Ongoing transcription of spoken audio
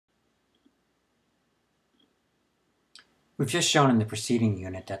We've just shown in the preceding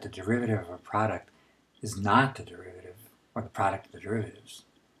unit that the derivative of a product is not the derivative or the product of the derivatives.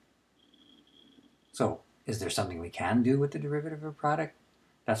 So, is there something we can do with the derivative of a product?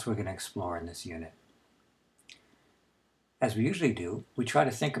 That's what we're going to explore in this unit. As we usually do, we try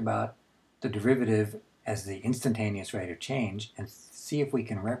to think about the derivative as the instantaneous rate of change and see if we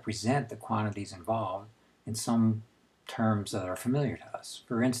can represent the quantities involved in some terms that are familiar to us.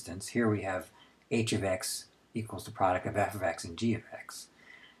 For instance, here we have h of x equals the product of f of x and g of x.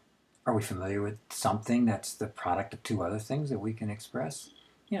 Are we familiar with something that's the product of two other things that we can express?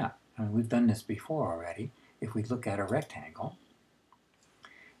 Yeah, I mean, we've done this before already. If we look at a rectangle,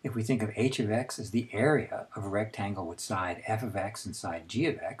 if we think of h of x as the area of a rectangle with side f of x and side g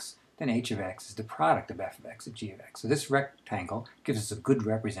of x, then h of x is the product of f of x and g of x. So this rectangle gives us a good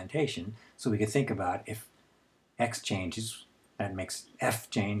representation, so we can think about if x changes, that makes f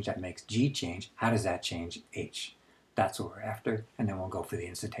change, that makes g change. How does that change h? That's what we're after, and then we'll go for the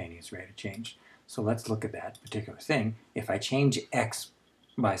instantaneous rate of change. So let's look at that particular thing. If I change x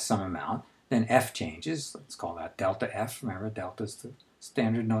by some amount, then f changes. Let's call that delta f. Remember, delta is the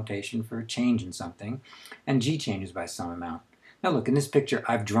standard notation for a change in something. And g changes by some amount. Now look, in this picture,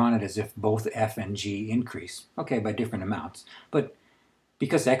 I've drawn it as if both f and g increase. Okay, by different amounts. But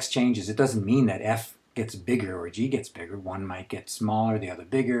because x changes, it doesn't mean that f gets bigger or g gets bigger. One might get smaller, the other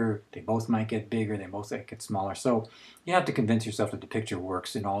bigger. They both might get bigger, they both might get smaller. So you have to convince yourself that the picture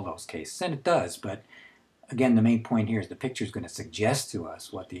works in all those cases. And it does, but again, the main point here is the picture is going to suggest to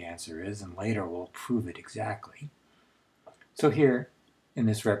us what the answer is, and later we'll prove it exactly. So here, in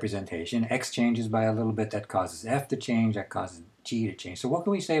this representation, x changes by a little bit. That causes f to change, that causes g to change. So what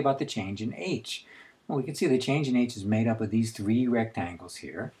can we say about the change in h? Well, we can see the change in h is made up of these three rectangles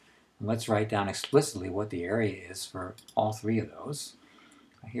here. And let's write down explicitly what the area is for all three of those.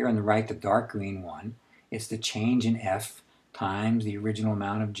 Here on the right, the dark green one, it's the change in f times the original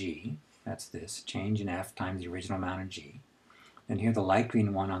amount of g. That's this, change in f times the original amount of g. And here the light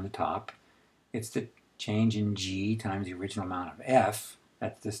green one on the top, it's the change in g times the original amount of f.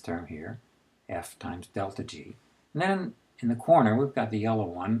 That's this term here, f times delta g. And then in the corner, we've got the yellow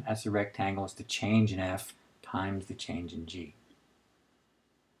one. That's the rectangle. It's the change in f times the change in g.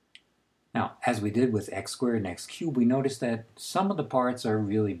 Now, as we did with x squared and x cubed, we noticed that some of the parts are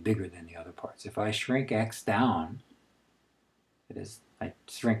really bigger than the other parts. If I shrink x down, that is, I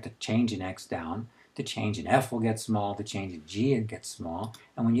shrink the change in x down, the change in f will get small, the change in g gets small.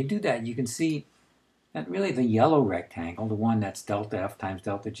 And when you do that, you can see that really the yellow rectangle, the one that's delta f times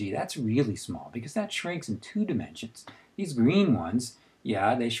delta g, that's really small because that shrinks in 2 dimensions. These green ones,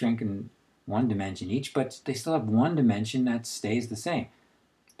 yeah, they shrink in 1 dimension each, but they still have 1 dimension that stays the same.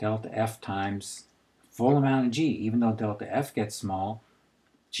 Delta f times full amount of g. Even though delta f gets small,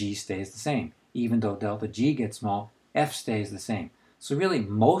 g stays the same. Even though delta g gets small, f stays the same. So really,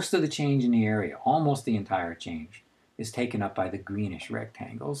 most of the change in the area, almost the entire change, is taken up by the greenish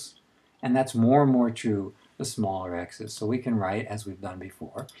rectangles. And that's more and more true the smaller x's. So we can write, as we've done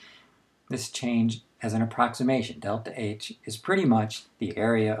before, this change as an approximation. Delta h is pretty much the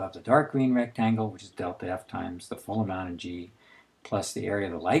area of the dark green rectangle, which is delta f times the full amount of g, plus the area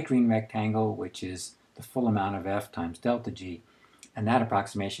of the light green rectangle, which is the full amount of f times delta g. And that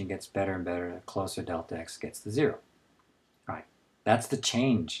approximation gets better and better the closer delta x gets to 0. All right, that's the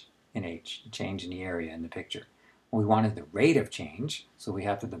change in h, the change in the area in the picture. We wanted the rate of change, so we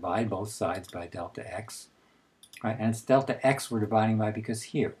have to divide both sides by delta x. Right? And it's delta x we're dividing by because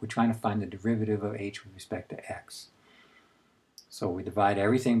here, we're trying to find the derivative of h with respect to x. So we divide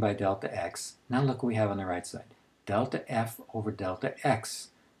everything by delta x. Now look what we have on the right side. Delta f over delta x.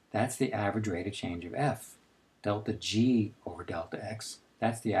 That's the average rate of change of f. Delta g over delta x.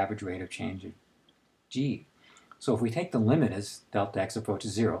 That's the average rate of change of g. So if we take the limit as delta x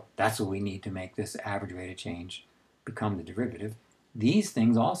approaches 0, that's what we need to make this average rate of change become the derivative. These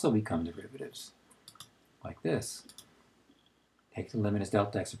things also become derivatives, like this. Take the limit as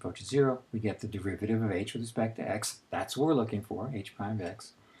delta x approaches 0, we get the derivative of h with respect to x. That's what we're looking for, h prime of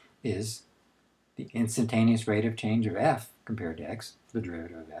x, is the instantaneous rate of change of f compared to x, the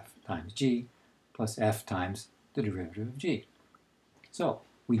derivative of f times g, plus f times the derivative of g. So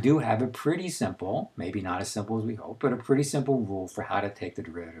we do have a pretty simple, maybe not as simple as we hope, but a pretty simple rule for how to take the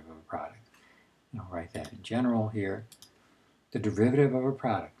derivative of a product. I'll write that in general here. The derivative of a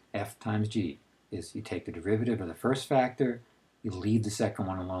product, f times g, is you take the derivative of the first factor, you leave the second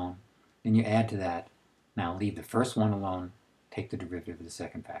one alone, then you add to that. Now leave the first one alone, take the derivative of the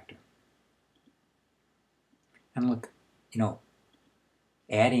second factor. And look,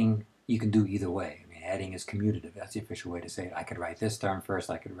 adding you can do either way. I mean, Adding is commutative. That's the official way to say it. I could write this term first.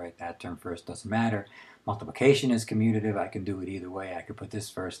 I could write that term first. Doesn't matter. Multiplication is commutative. I can do it either way. I could put this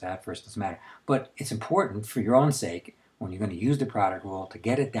first, that first. Doesn't matter. But it's important for your own sake when you're going to use the product rule to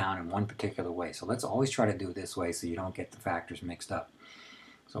get it down in one particular way. So let's always try to do it this way so you don't get the factors mixed up.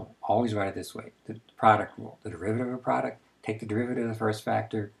 So always write it this way. The product rule. The derivative of a product, take the derivative of the first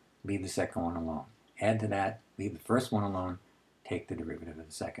factor, leave the second one alone. Add to that, leave the first one alone, take the derivative of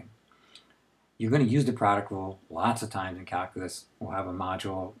the second. You're going to use the product rule lots of times in calculus. We'll have a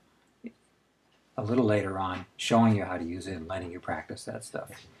module a little later on showing you how to use it and letting you practice that stuff.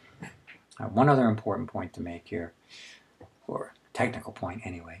 One other important point to make here, or technical point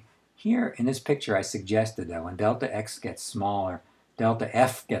anyway. Here in this picture I suggested that when delta x gets smaller, delta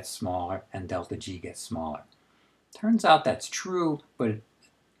f gets smaller and delta g gets smaller. Turns out that's true, but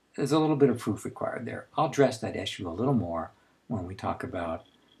there's a little bit of proof required there. I'll address that issue a little more when we talk about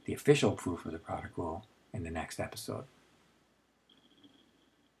the official proof of the product rule in the next episode.